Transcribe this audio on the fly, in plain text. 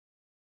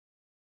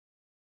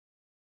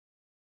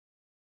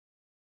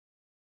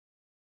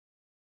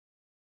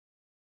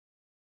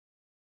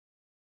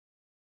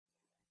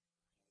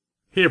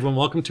Hey everyone,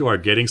 welcome to our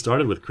Getting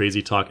Started with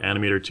CrazyTalk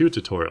Animator 2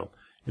 tutorial.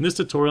 In this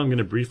tutorial I'm going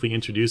to briefly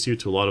introduce you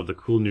to a lot of the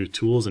cool new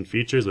tools and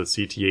features with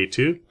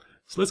CTA2.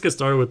 So let's get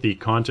started with the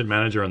Content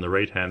Manager on the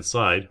right hand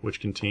side, which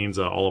contains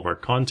all of our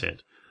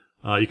content.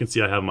 You can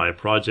see I have my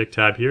project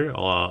tab here,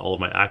 all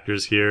of my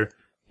actors here,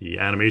 the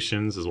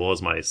animations as well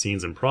as my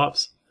scenes and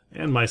props,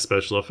 and my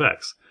special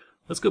effects.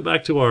 Let's go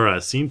back to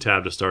our scene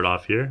tab to start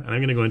off here, and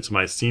I'm going to go into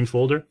my scene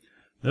folder.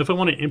 Now if I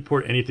want to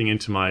import anything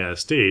into my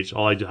stage,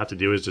 all I have to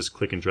do is just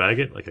click and drag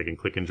it. Like I can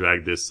click and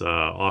drag this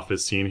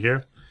office scene here.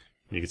 And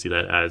you can see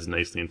that adds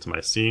nicely into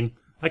my scene.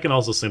 I can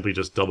also simply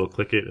just double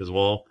click it as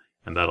well,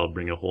 and that'll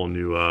bring a whole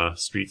new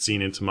street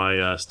scene into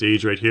my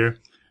stage right here.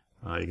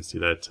 You can see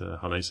that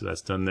how nicely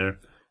that's done there.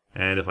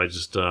 And if I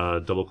just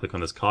double click on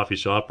this coffee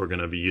shop, we're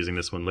going to be using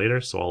this one later,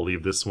 so I'll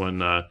leave this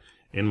one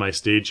in my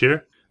stage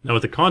here. Now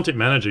with the Content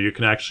Manager, you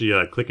can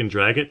actually click and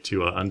drag it to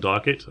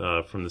undock it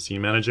from the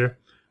Scene Manager.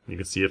 You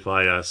can see if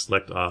I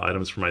select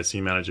items from my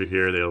Scene Manager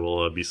here, they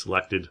will be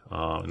selected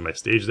in my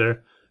stage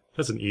there.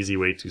 That's an easy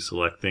way to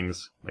select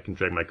things. I can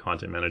drag my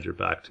Content Manager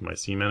back to my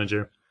Scene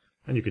Manager,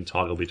 and you can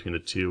toggle between the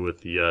two with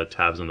the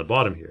tabs on the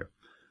bottom here.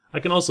 I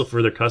can also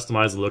further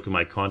customize the look of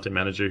my Content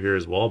Manager here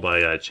as well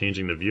by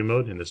changing the view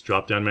mode in this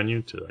drop-down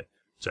menu to like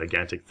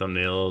gigantic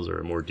thumbnails or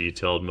a more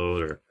detailed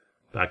mode or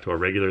back to our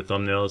regular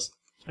thumbnails.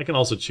 I can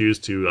also choose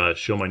to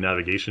show my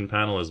navigation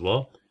panel as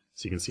well.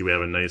 So you can see we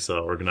have a nice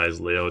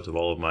organized layout of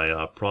all of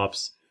my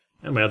props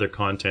and my other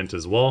content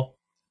as well.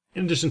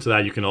 In addition to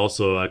that, you can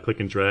also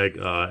click and drag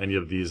any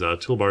of these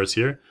toolbars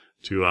here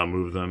to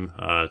move them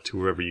to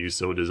wherever you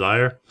so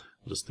desire.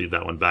 I'll just leave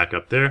that one back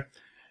up there.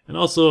 And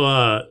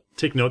also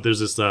take note, there's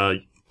this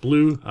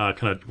blue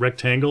kind of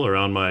rectangle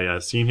around my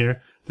scene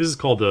here. This is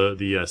called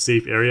the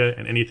safe area,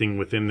 and anything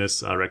within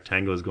this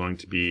rectangle is going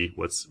to be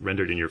what's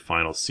rendered in your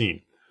final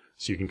scene.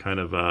 So you can kind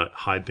of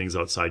hide things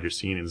outside your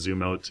scene and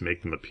zoom out to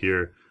make them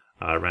appear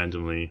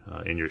randomly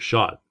in your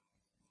shot.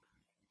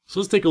 So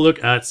let's take a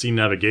look at scene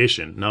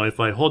navigation. Now if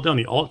I hold down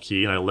the Alt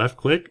key and I left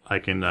click, I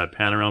can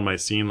pan around my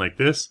scene like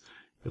this.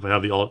 If I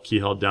have the Alt key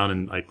held down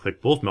and I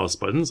click both mouse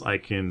buttons, I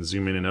can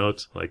zoom in and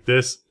out like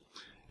this.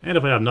 And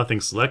if I have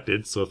nothing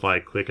selected, so if I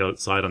click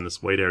outside on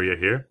this white area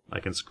here, I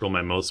can scroll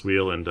my mouse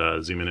wheel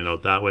and zoom in and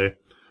out that way.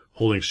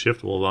 Holding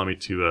shift will allow me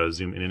to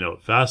zoom in and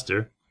out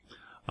faster.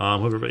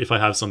 However, if I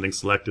have something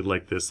selected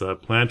like this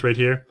plant right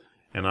here,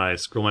 and I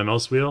scroll my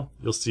mouse wheel,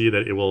 you'll see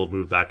that it will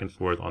move back and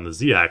forth on the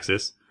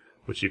Z-axis,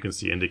 which you can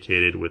see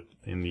indicated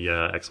in the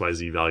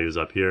XYZ values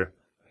up here.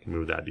 I can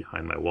move that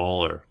behind my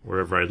wall or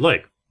wherever I'd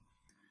like.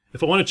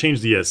 If I want to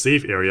change the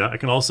safe area, I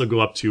can also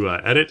go up to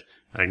Edit.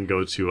 I can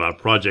go to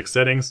Project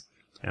Settings,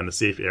 and the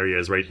safe area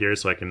is right here,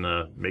 so I can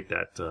make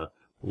that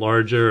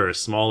larger or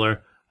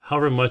smaller,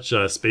 however much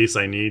space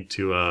I need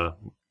to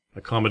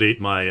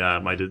accommodate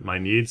my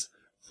needs.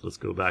 So let's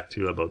go back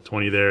to about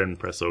 20 there and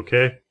press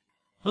OK.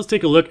 Let's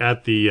take a look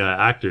at the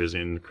actors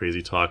in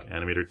CrazyTalk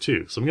Animator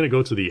 2. So I'm going to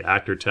go to the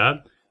Actor tab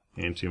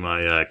into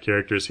my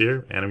characters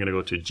here, and I'm going to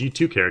go to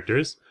G2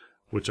 characters,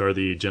 which are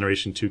the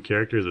Generation 2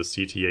 characters of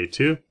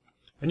CTA2.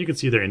 And you can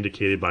see they're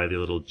indicated by the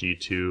little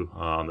G2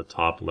 on the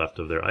top left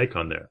of their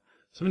icon there.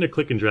 So I'm going to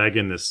click and drag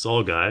in this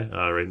Saul guy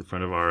right in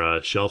front of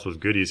our shelf of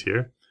goodies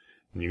here.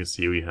 And you can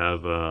see we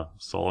have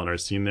Saul in our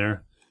scene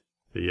there,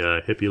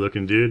 the hippie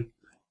looking dude.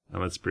 And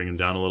let's bring him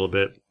down a little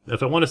bit.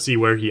 If I want to see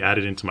where he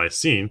added into my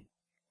scene,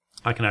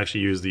 I can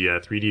actually use the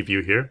 3D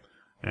view here,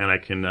 and I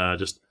can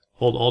just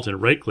hold Alt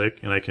and right click,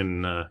 and I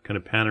can kind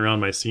of pan around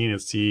my scene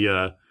and see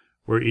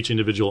where each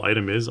individual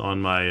item is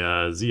on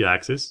my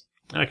Z-axis.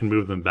 And I can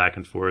move them back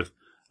and forth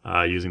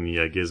using the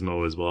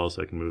gizmo as well,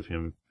 so I can move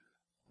him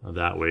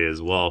that way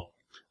as well.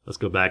 Let's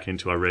go back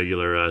into our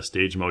regular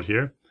stage mode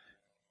here.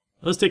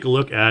 Let's take a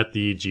look at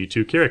the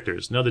G2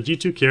 characters. Now the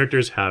G2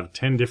 characters have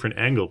 10 different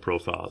angle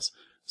profiles.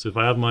 So if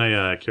I have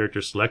my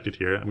character selected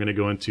here, I'm going to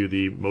go into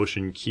the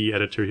motion key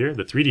editor here,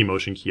 the 3D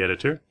motion key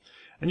editor,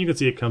 and you can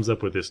see it comes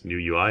up with this new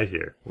UI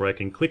here, where I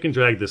can click and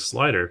drag this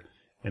slider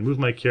and move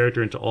my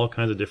character into all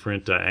kinds of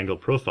different angle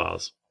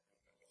profiles.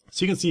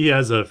 So you can see he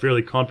has a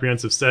fairly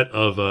comprehensive set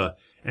of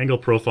angle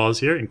profiles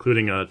here,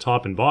 including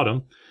top and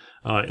bottom.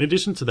 In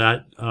addition to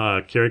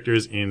that,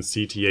 characters in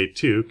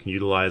CTA2 can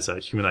utilize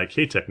human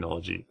IK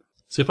technology.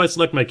 So if I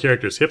select my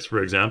character's hips,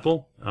 for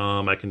example,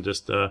 I can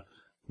just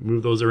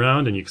move those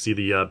around, and you can see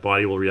the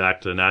body will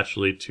react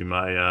naturally to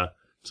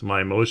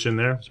my motion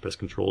there. So press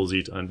Ctrl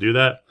Z to undo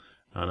that.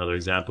 Another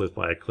example, if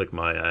I click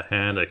my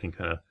hand, I can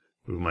kind of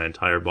move my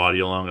entire body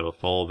along. It'll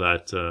follow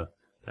that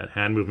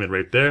hand movement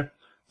right there.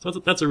 So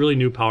that's a really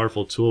new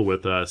powerful tool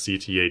with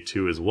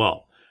CTA2 as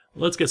well.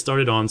 Let's get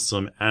started on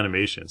some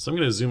animation. So I'm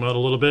going to zoom out a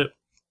little bit,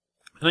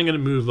 and I'm going to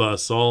move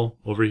Saul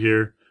over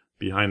here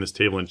behind this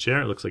table and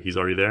chair. It looks like he's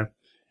already there.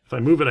 If I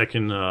move it, I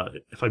can,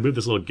 if I move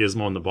this little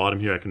gizmo on the bottom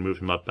here, I can move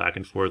him up back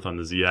and forth on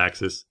the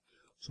Z-axis.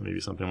 So maybe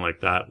something like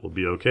that will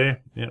be okay.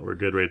 Yeah, we're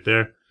good right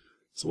there.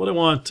 So what I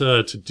want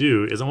to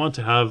do is I want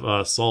to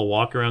have Saul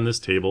walk around this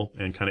table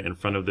and kind of in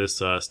front of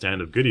this stand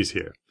of goodies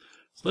here.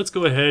 So let's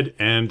go ahead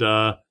and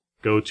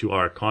go to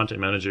our Content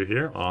Manager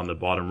here on the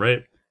bottom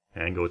right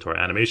and go to our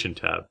Animation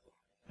tab.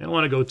 And I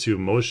want to go to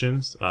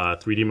Motions,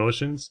 3D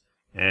Motions,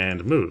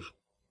 and Move.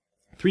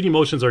 3D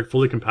Motions are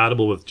fully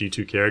compatible with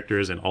G2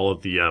 characters and all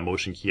of the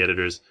motion key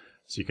editors,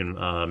 so you can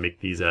make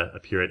these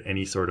appear at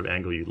any sort of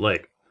angle you'd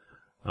like.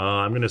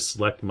 I'm going to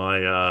select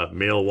my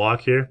male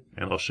walk here,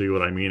 and I'll show you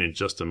what I mean in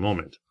just a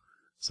moment.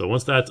 So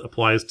once that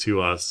applies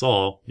to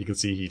Saul, you can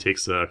see he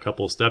takes a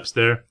couple steps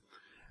there.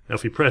 Now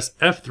if we press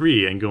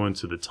F3 and go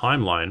into the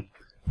timeline,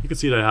 you can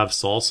see that I have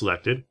Saul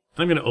selected.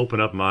 I'm going to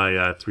open up my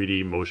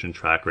 3D motion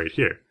track right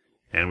here.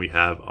 And we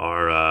have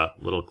our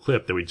little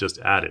clip that we just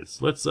added.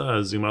 So let's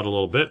zoom out a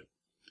little bit.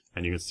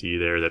 And you can see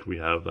there that we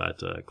have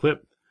that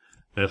clip.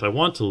 And if I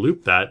want to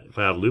loop that, if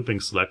I have looping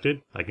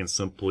selected, I can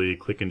simply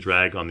click and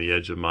drag on the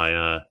edge of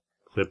my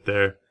clip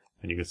there.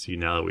 And you can see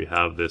now that we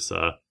have this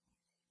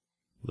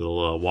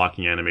little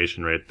walking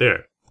animation right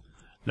there.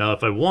 Now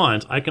if I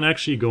want, I can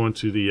actually go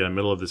into the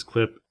middle of this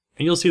clip.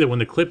 And you'll see that when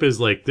the clip is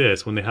like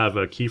this, when they have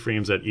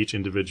keyframes at each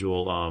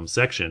individual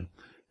section,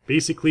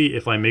 basically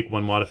if I make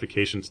one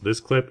modification to this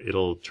clip,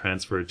 it'll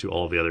transfer to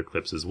all the other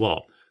clips as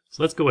well.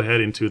 So let's go ahead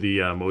into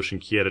the motion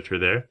key editor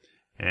there.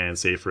 And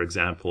say, for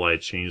example, I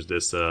change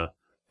this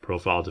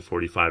profile to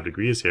 45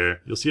 degrees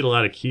here. You'll see it'll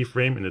add a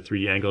keyframe in the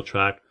 3D angle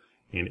track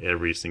in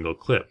every single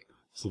clip.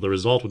 So the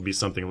result would be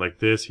something like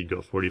this. He'd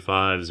go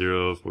 45,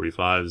 0,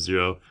 45,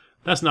 0.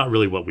 That's not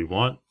really what we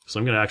want. So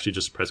I'm going to actually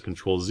just press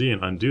Ctrl Z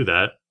and undo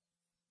that.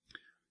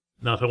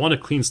 Now if I want a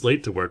clean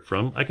slate to work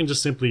from, I can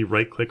just simply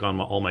right-click on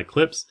all my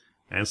clips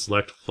and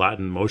select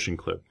Flatten Motion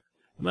Clip.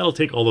 And that'll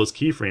take all those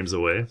keyframes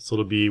away, so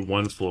it'll be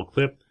one full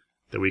clip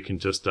that we can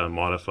just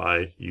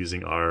modify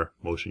using our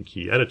motion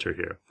key editor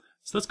here.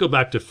 So let's go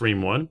back to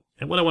frame 1,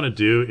 and what I want to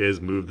do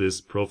is move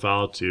this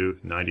profile to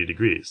 90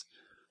 degrees.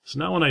 So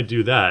now when I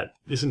do that,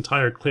 this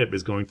entire clip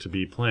is going to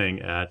be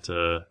playing at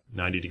a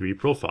 90-degree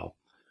profile.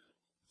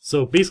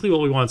 So basically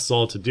what we want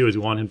Saul to do is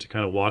we want him to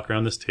kind of walk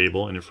around this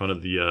table and in front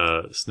of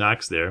the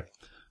snacks there.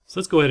 So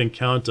let's go ahead and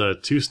count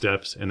 2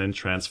 steps and then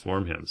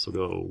transform him. So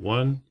go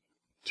 1,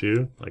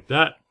 2, like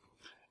that.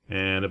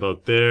 And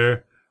about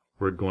there,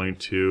 we're going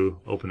to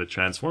open the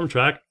transform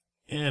track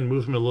and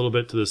move him a little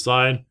bit to the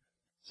side.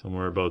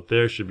 Somewhere about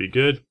there should be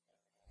good.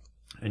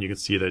 And you can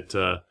see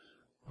that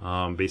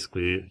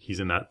basically he's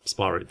in that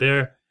spot right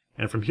there.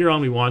 And from here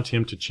on, we want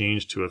him to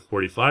change to a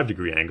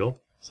 45-degree angle.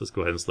 So let's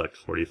go ahead and select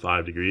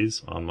 45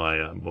 degrees on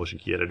my motion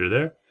key editor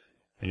there.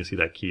 And you'll see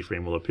that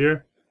keyframe will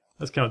appear.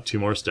 Let's count 2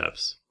 more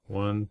steps.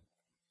 1,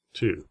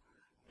 2.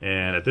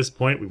 And at this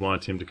point, we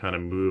want him to kind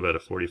of move at a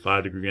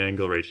 45-degree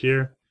angle right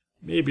here.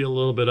 Maybe a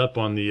little bit up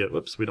on the,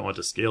 whoops, we don't want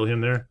to scale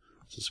him there.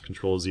 Just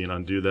Control Z and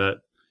undo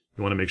that.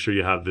 You want to make sure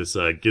you have this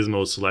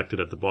gizmo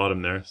selected at the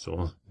bottom there. So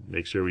we'll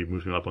make sure we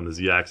move him up on the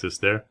Z axis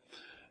there.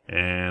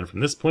 And from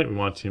this point, we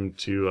want him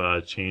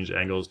to change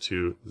angles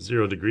to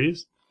 0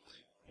 degrees.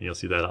 And you'll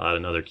see that I'll add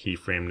another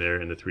keyframe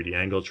there in the 3D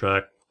angle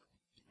track.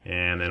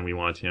 And then we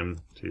want him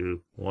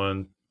to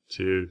 1,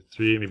 2,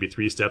 3, maybe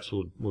 3 steps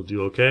will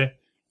do okay.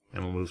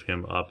 And we'll move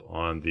him up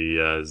on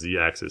the Z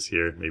axis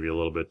here, maybe a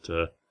little bit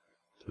to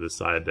the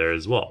side there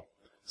as well.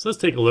 So let's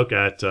take a look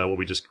at what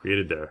we just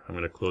created there. I'm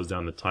going to close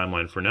down the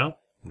timeline for now.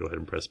 Go ahead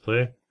and press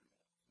play.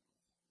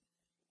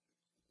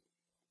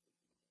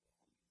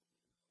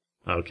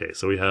 Okay,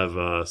 so we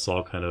have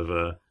Saul kind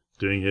of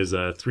doing his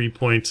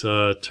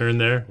 3-point turn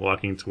there,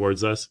 walking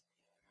towards us.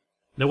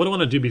 Now what I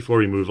want to do before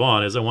we move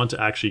on is I want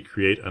to actually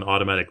create an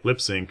automatic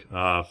lip sync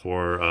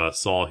for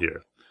Saul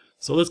here.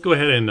 So let's go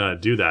ahead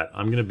and do that.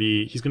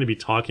 He's going to be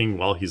talking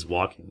while he's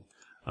walking.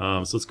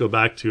 So let's go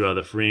back to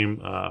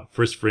the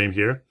first frame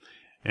here.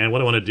 And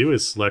what I want to do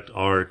is select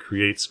our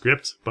Create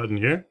Script button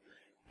here.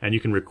 And you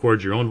can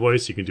record your own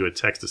voice. You can do a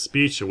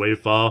text-to-speech, a WAV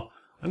file.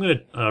 I'm going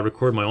to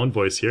record my own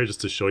voice here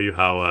just to show you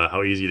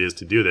how easy it is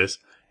to do this.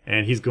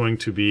 And he's going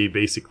to be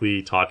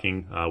basically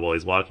talking while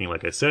he's walking,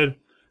 like I said.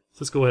 So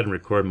let's go ahead and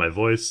record my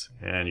voice.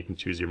 And you can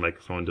choose your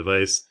microphone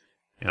device.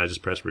 And I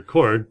just press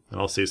record. And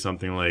I'll say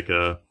something like,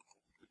 hey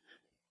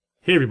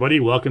everybody,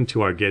 welcome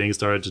to our Getting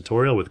Started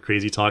tutorial with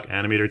CrazyTalk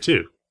Animator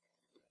 2.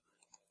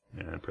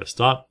 And press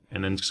stop,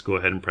 and then just go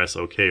ahead and press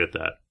OK with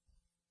that.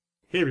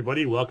 Hey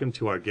everybody, welcome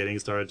to our Getting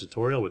Started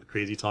tutorial with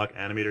CrazyTalk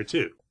Animator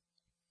 2.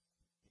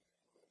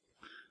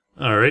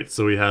 Alright,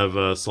 so we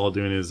have Saul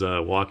doing his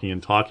walking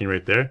and talking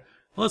right there.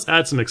 Well, let's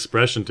add some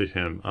expression to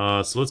him.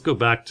 So let's go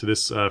back to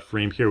this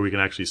frame here where we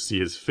can actually see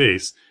his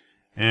face.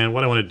 And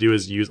what I want to do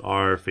is use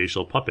our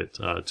facial puppet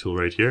tool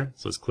right here.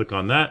 So let's click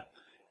on that.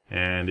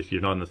 And if you're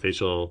not in the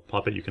facial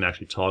puppet, you can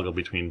actually toggle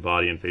between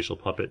body and facial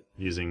puppet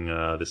using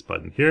this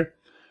button here.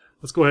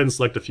 Let's go ahead and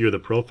select a few of the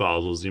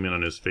profiles. We'll zoom in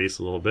on his face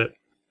a little bit.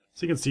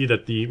 So you can see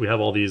that we have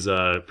all these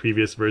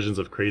previous versions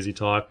of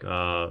CrazyTalk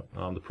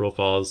on the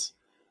profiles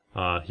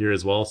here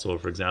as well. So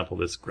for example,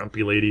 this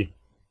grumpy lady,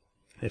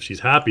 if she's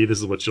happy, this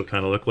is what she'll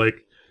kind of look like.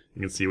 You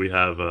can see we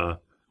have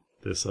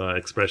this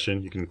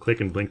expression. You can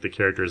click and blink the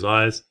character's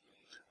eyes.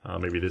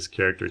 Maybe this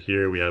character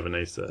here, we have a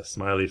nice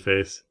smiley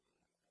face.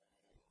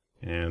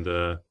 And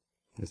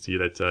you see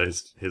that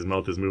his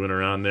mouth is moving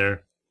around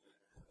there.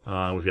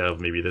 We have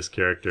maybe this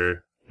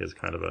character. He has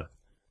kind of a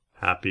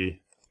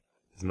happy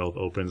His mouth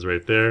opens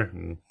right there,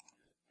 and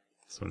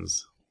this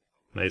one's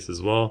nice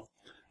as well.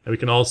 And we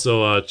can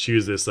also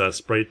choose this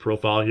sprite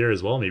profile here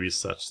as well, maybe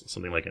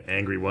something like an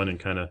angry one, and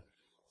kind of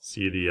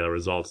see the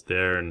results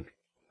there, and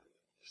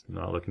just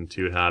not looking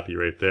too happy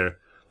right there.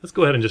 Let's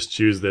go ahead and just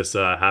choose this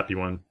happy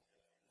one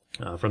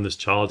from this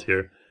child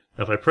here.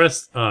 Now if I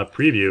press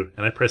preview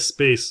and I press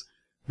space,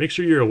 make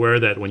sure you're aware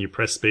that when you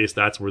press space,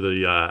 that's where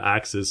the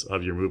axis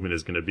of your movement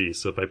is going to be.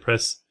 So if I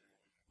press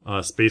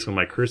space when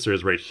my cursor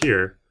is right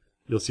here,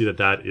 you'll see that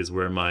that is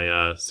where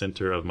my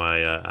center of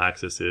my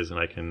axis is, and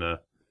I can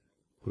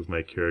move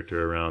my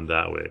character around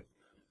that way.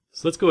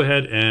 So let's go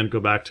ahead and go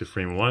back to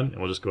frame 1, and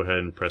we'll just go ahead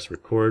and press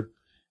record,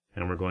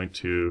 and we're going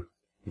to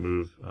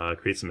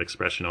create some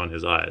expression on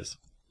his eyes.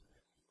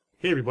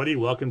 Hey everybody,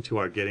 welcome to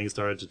our Getting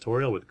Started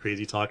tutorial with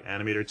CrazyTalk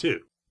Animator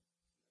 2.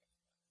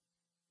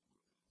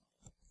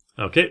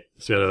 Okay,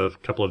 so we had a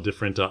couple of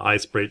different eye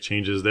sprite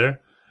changes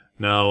there.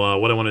 Now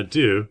what I want to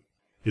do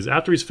is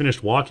after he's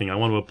finished walking, I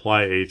want to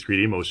apply a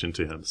 3D motion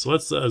to him. So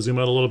let's zoom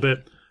out a little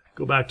bit,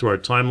 go back to our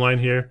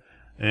timeline here,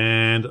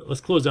 and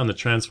let's close down the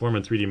transform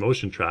and 3D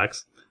motion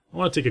tracks. I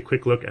want to take a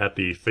quick look at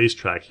the face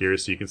track here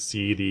so you can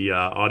see the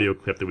audio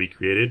clip that we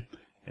created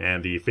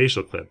and the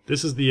facial clip.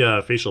 This is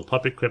the facial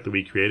puppet clip that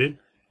we created,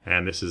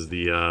 and this is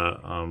the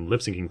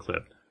lip syncing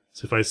clip.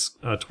 So if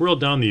I twirl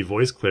down the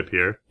voice clip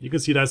here, you can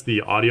see that's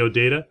the audio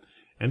data,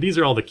 and these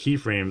are all the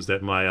keyframes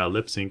that my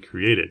lip sync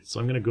created. So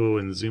I'm going to go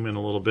and zoom in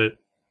a little bit.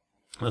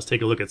 Let's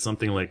take a look at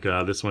something like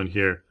this one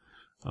here.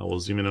 We'll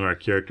zoom in on our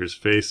character's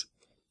face.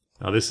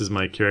 Now this is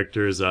my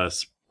character's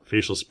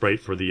facial sprite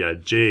for the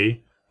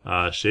J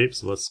shape,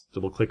 so let's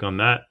double click on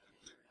that.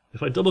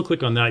 If I double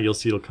click on that, you'll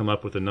see it'll come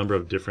up with a number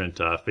of different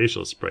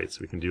facial sprites.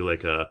 We can do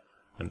like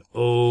an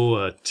O,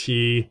 a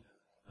T,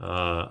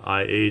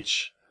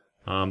 IH.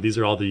 These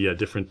are all the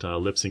different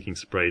lip syncing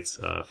sprites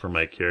for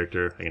my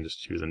character. I can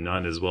just choose a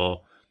none as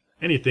well.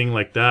 Anything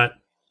like that.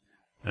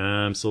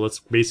 So let's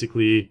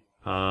basically,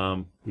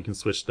 we can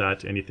switch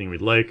that to anything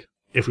we'd like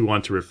if we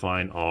want to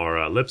refine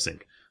our lip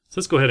sync. So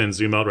let's go ahead and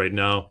zoom out right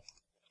now.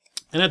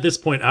 And at this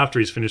point, after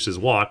he's finished his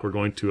walk, we're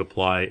going to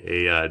apply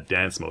a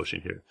dance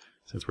motion here.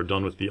 Since we're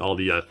done with all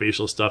the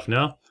facial stuff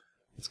now,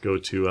 let's go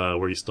to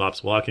where he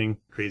stops walking,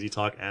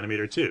 CrazyTalk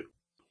Animator 2.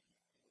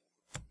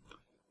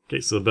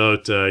 Okay, so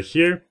about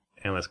here,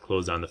 and let's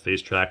close down the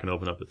face track and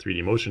open up the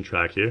 3D motion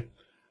track here.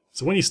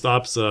 So when he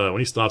stops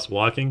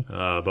walking,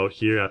 about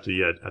here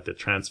after at the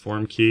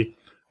transform key,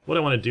 what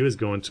I want to do is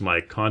go into my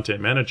content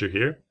manager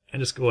here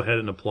and just go ahead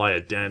and apply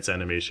a dance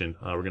animation.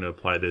 We're going to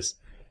apply this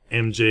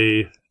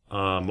MJ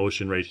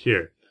motion right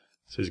here.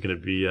 So he's going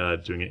to be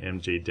doing an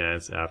MJ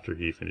dance after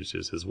he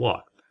finishes his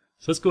walk.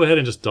 So let's go ahead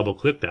and just double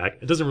click that.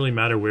 It doesn't really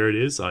matter where it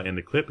is in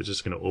the clip, it's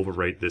just going to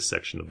overwrite this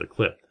section of the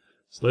clip.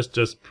 So let's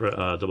just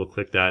double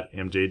click that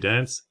MJ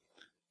dance,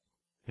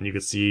 and you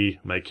can see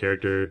my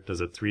character does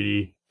a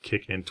 3D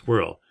kick and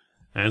twirl.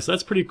 And so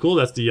that's pretty cool.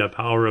 That's the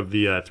power of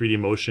the 3D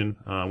motion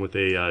with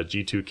a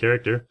G2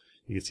 character.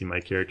 You can see my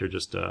character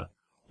just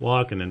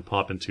walk and then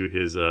pop into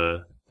his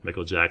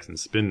Michael Jackson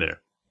spin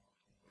there.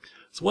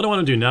 So what I want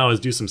to do now is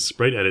do some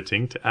sprite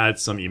editing to add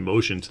some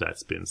emotion to that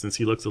spin, since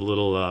he looks a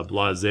little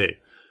blasé.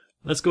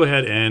 Let's go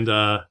ahead and,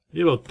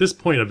 about this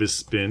point of his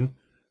spin,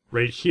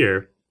 right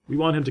here, we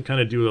want him to kind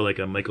of do like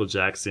a Michael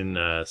Jackson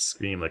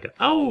scream, like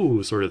a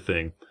ow sort of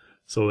thing.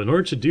 So in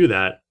order to do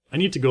that, I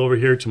need to go over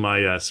here to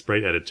my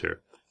sprite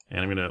editor, and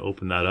I'm going to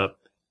open that up.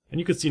 And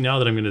you can see now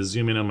that I'm going to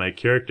zoom in on my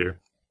character.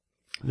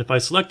 And if I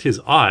select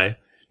his eye,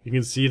 you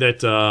can see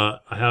that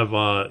I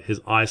have his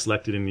eye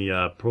selected in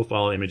the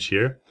profile image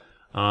here.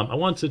 I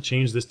want to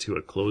change this to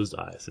a closed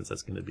eye, since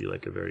that's going to be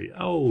like a very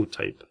ow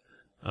type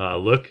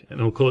look. And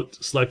we'll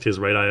select his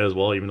right eye as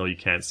well, even though you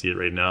can't see it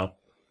right now.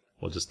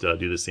 We'll just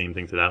do the same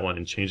thing to that one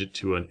and change it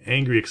to an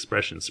angry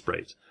expression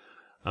sprite.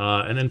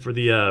 And then for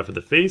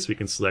the face, we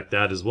can select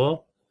that as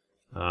well,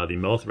 the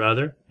mouth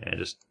rather, and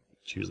just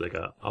choose like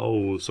a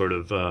ow sort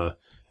of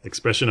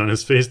expression on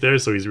his face there,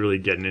 so he's really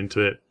getting into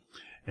it.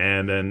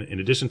 And then in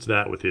addition to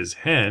that, with his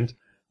hand,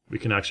 we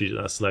can actually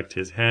select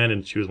his hand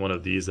and choose one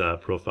of these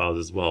profiles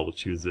as well. We'll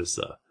choose this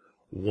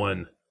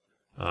one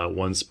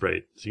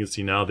sprite. So you can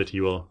see now that he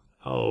will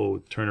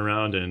turn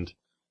around and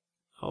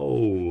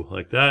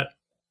like that.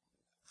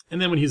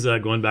 And then when he's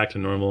going back to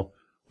normal,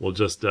 we'll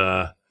just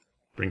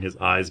bring his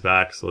eyes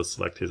back. So let's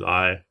select his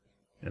eye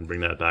and bring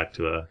that back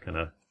to a kind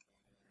of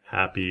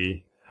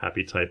happy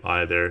type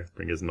eye there.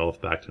 Bring his mouth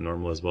back to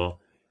normal as well.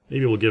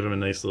 Maybe we'll give him a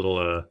nice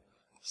little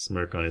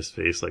smirk on his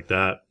face like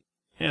that,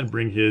 and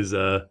bring his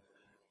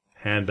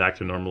hand back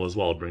to normal as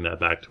well. Bring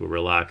that back to a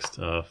relaxed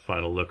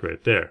final look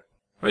right there.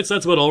 Alright, so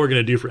that's about all we're going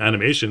to do for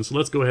animation. So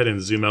let's go ahead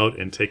and zoom out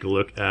and take a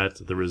look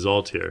at the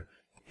result here.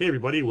 Hey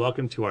everybody,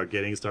 welcome to our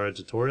Getting Started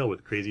tutorial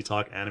with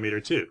CrazyTalk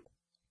Animator 2.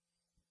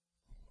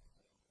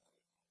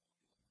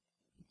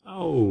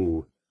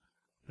 Oh,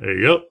 there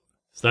you go.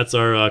 So that's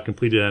our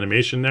completed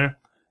animation there.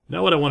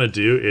 Now what I want to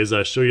do is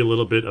show you a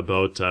little bit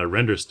about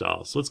render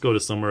style. So let's go to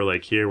somewhere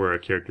like here where our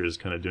character is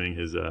kind of doing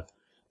his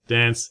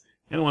dance,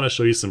 and I want to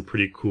show you some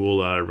pretty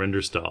cool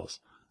render styles.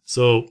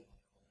 So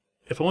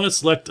If I want to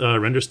select a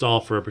render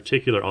style for a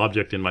particular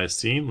object in my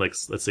scene, like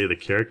let's say the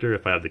character,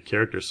 if I have the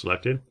character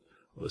selected,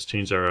 let's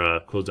change our,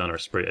 close down our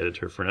sprite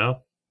editor for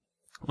now.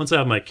 Once I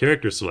have my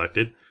character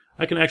selected,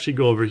 I can actually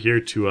go over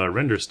here to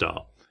render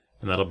style,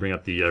 and that'll bring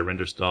up the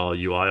render style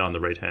UI on the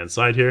right hand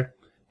side here.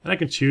 And I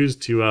can choose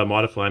to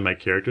modify my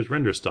character's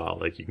render style.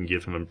 Like you can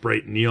give him a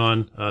bright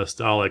neon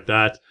style like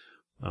that,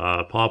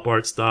 pop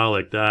art style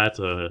like that,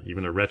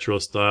 even a retro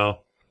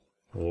style,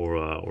 or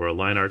a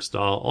line art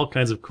style. All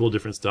kinds of cool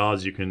different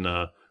styles you can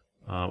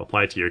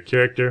apply to your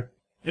character.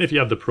 And if you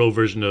have the pro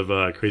version of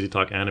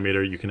CrazyTalk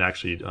Animator, you can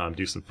actually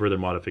do some further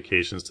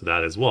modifications to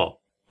that as well.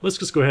 Let's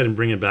just go ahead and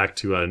bring it back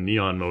to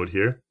neon mode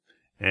here.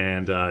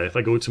 And if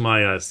I go to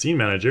my scene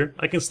manager,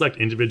 I can select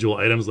individual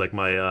items like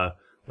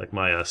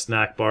my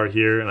snack bar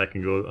here, and I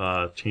can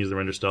go change the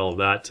render style of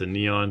that to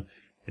neon,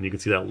 and you can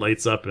see that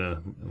lights up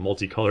and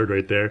multicolored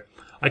right there.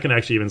 I can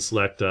actually even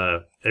select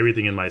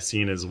everything in my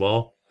scene as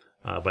well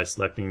by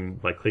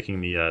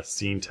clicking the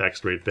scene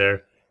text right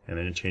there, and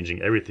then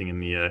changing everything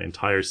in the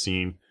entire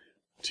scene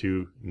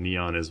to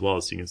neon as well.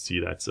 So you can see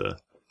that's a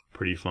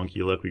pretty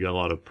funky look. We got a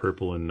lot of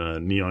purple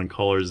and neon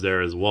colors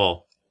there as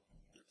well.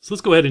 So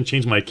let's go ahead and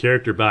change my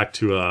character back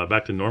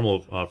to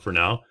normal for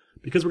now,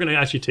 because we're going to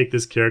actually take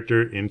this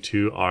character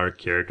into our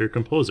character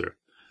composer.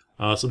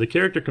 So the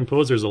character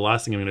composer is the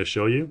last thing I'm going to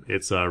show you.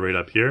 It's right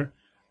up here.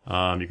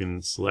 You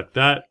can select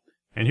that,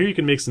 and here you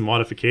can make some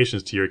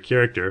modifications to your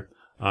character,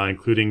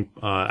 including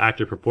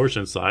actor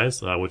proportion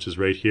size, which is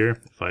right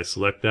here. If I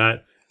select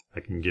that,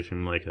 I can give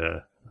him like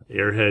a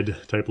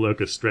airhead type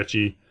look, a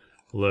stretchy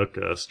look,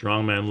 a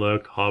strongman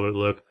look, hobbit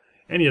look.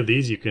 Any of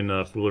these you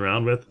can fool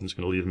around with. I'm just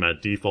going to leave them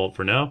at default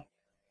for now.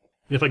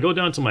 If I go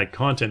down to my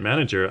content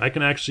manager, I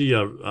can actually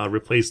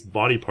replace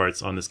body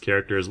parts on this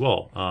character as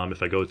well.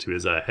 If I go to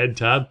his head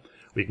tab,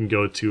 we can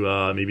go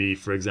to maybe,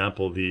 for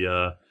example,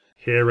 the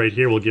hair right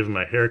here. We'll give him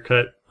a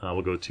haircut.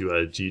 We'll go to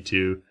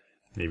G2,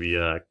 maybe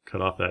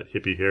cut off that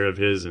hippie hair of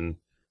his and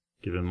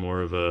give him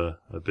more of a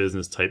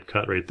business type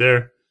cut right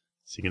there.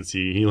 So you can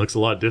see he looks a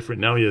lot different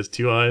now. He has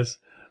two eyes.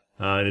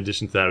 In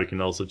addition to that, we can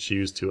also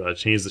choose to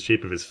change the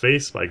shape of his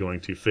face by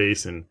going to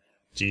face, and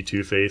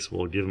G2 face.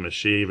 We'll give him a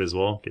shave as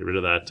well. Get rid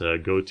of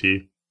that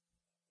goatee.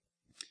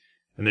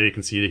 And there you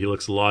can see that he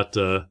looks a lot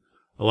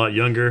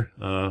younger,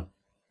 a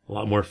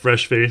lot more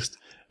fresh-faced.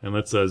 And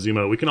let's zoom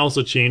out. We can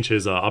also change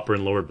his upper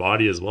and lower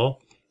body as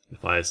well.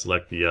 If I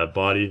select the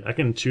body, I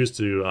can choose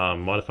to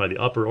modify the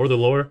upper or the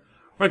lower,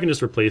 or I can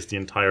just replace the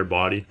entire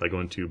body by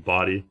going to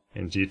body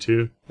and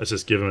G2. Let's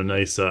just give him a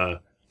nice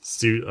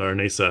suit, or a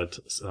nice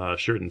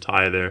shirt and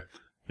tie there.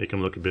 Make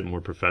him look a bit more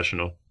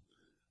professional.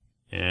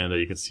 And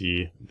you can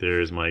see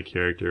there's my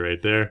character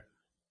right there.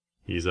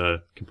 He's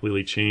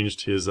completely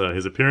changed his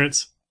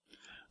appearance.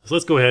 So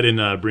let's go ahead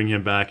and bring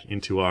him back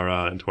into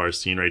our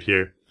scene right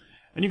here.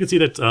 And you can see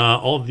that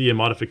all of the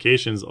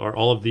modifications are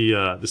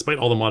despite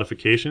all the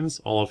modifications,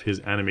 all of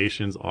his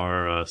animations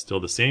are still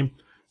the same.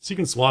 So you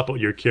can swap out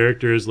your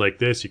characters like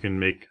this. You can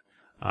make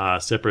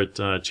separate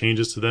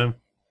changes to them.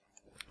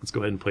 Let's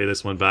go ahead and play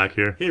this one back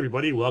here. Hey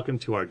everybody, welcome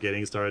to our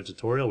Getting Started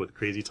tutorial with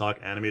CrazyTalk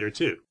Animator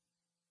 2.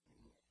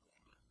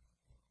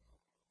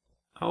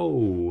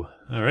 Oh,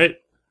 alright.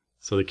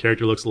 So the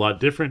character looks a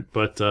lot different,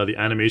 but the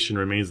animation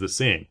remains the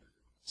same.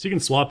 So you can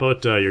swap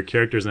out your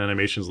characters and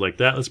animations like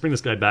that. Let's bring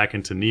this guy back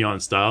into neon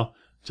style,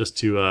 just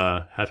to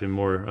have him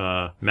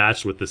more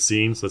matched with the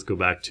scene. So let's go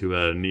back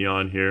to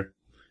neon here.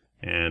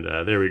 And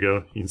there we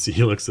go. You can see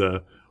he looks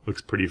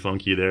pretty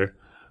funky there.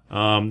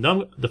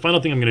 Now the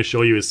final thing I'm going to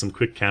show you is some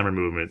quick camera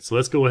movement. So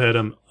let's go ahead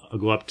and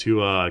go up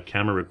to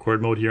camera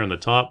record mode here on the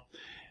top.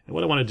 And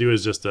what I want to do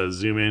is just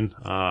zoom in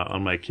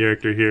on my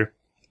character here.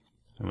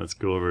 And let's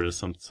go over to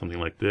something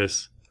like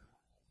this.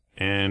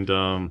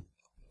 And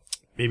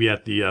maybe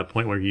at the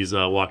point where he's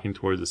walking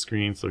towards the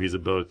screen. So he's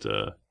about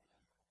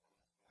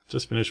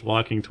just finished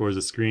walking towards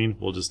the screen.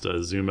 We'll just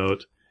zoom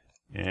out.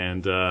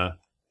 And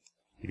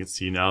you can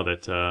see now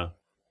that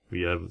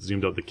we have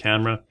zoomed out the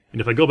camera. And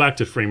if I go back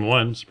to frame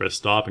 1, just press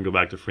stop and go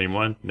back to frame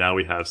 1, now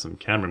we have some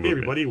camera movement. Hey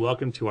everybody,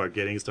 welcome to our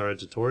Getting Started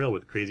tutorial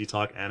with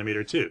CrazyTalk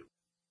Animator 2.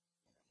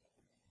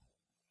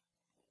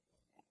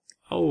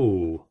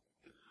 Oh.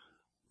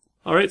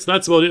 Alright, so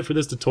that's about it for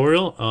this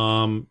tutorial.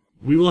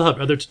 We will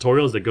have other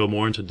tutorials that go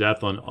more into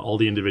depth on all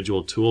the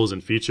individual tools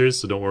and features,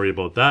 so don't worry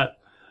about that.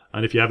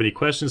 And if you have any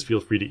questions, feel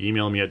free to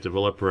email me at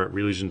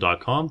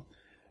developer@reallusion.com.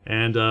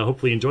 And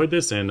hopefully you enjoyed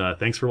this, and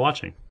thanks for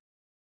watching.